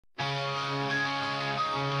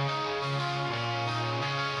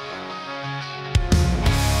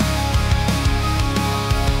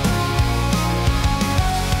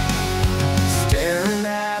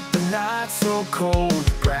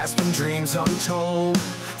untold.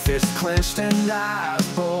 Fists clenched and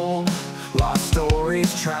eyes bold, lost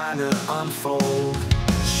stories trying to unfold.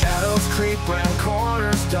 Shadows creep round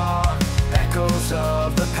corners dark, echoes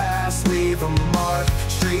of the past leave a mark.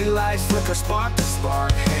 Streetlights flicker spark to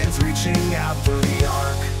spark, hands reaching out for the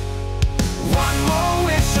arc. One more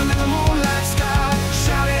wish under the moonlight sky,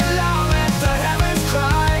 shout it loud, let the heavens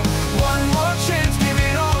cry. One more chance, give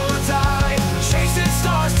it all a die, chasing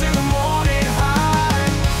stars to the morning high.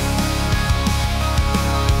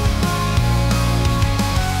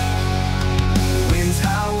 Winds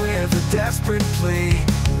howl with a desperate plea,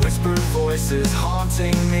 whispered voices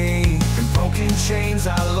haunting me. In broken chains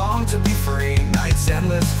I long to be free, night's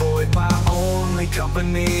endless void my only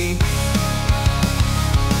company.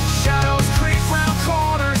 Shadows creep round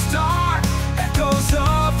corners dark, echoes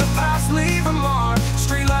of the past leave a mark.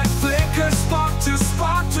 Streetlight flicker, spark to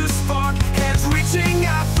spark to spark, hands reaching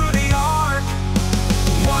out for the arc.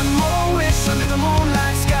 One more wish under the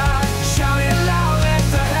moonlight sky, shout it loud, let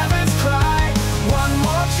the heavens cry. One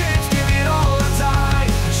more chance, give it all a die,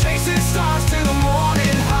 chasing stars to the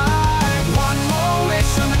morning high. One more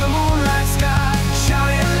wish under the moonlight sky, shout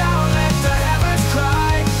it loud, let the heavens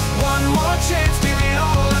cry. One more chance, give it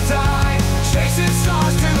all a die, chasing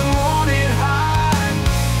stars to the morning high.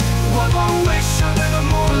 One more wish under the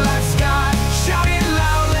moonlight sky, shout it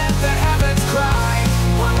loud, let the heavens cry.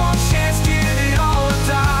 One more chance, give it all a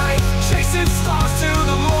die, chasing stars to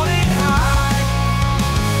the morning high.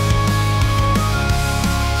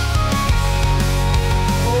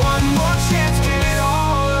 One more chance, give it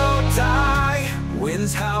all a die.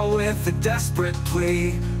 Winds howl with a desperate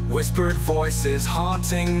plea, whispered voices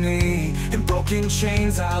haunting me. In broken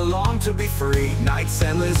chains I long to be free, night's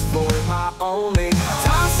endless void my only.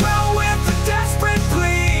 Time swell with a desperate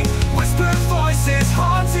plea, whispered voices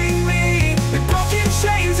haunting me. In broken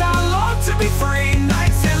chains I long to be free,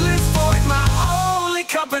 night's endless void my only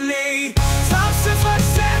company.